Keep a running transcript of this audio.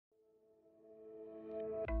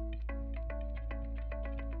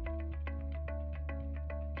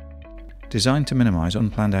Designed to minimise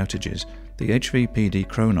unplanned outages, the HVPD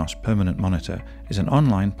Kronos Permanent Monitor is an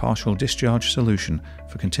online partial discharge solution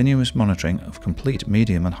for continuous monitoring of complete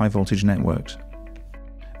medium and high voltage networks.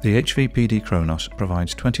 The HVPD Kronos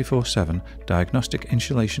provides 24/7 diagnostic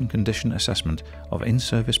insulation condition assessment of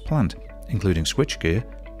in-service plant, including switchgear,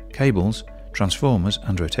 cables, transformers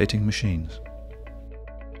and rotating machines.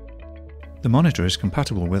 The monitor is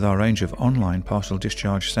compatible with our range of online partial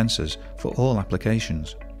discharge sensors for all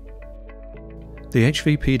applications. The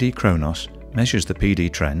HVPD Kronos measures the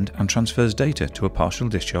PD trend and transfers data to a partial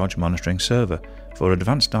discharge monitoring server for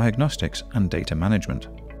advanced diagnostics and data management.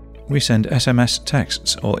 We send SMS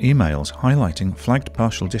texts or emails highlighting flagged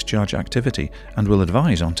partial discharge activity and will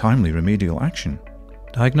advise on timely remedial action.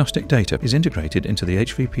 Diagnostic data is integrated into the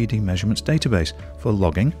HVPD measurements database for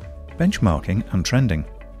logging, benchmarking and trending.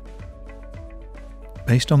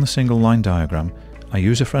 Based on the single line diagram, a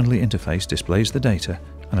user-friendly interface displays the data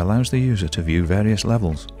and allows the user to view various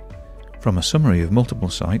levels, from a summary of multiple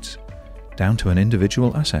sites down to an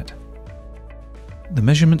individual asset. The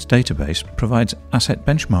measurements database provides asset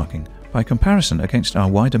benchmarking by comparison against our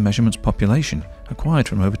wider measurements population acquired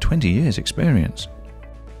from over 20 years' experience.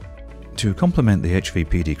 To complement the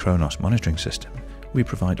HVPD Kronos monitoring system, we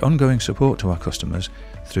provide ongoing support to our customers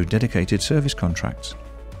through dedicated service contracts.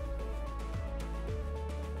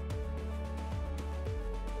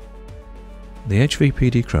 The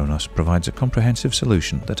HVPD Kronos provides a comprehensive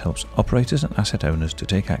solution that helps operators and asset owners to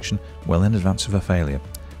take action well in advance of a failure,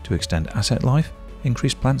 to extend asset life,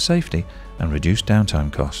 increase plant safety and reduce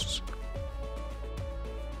downtime costs.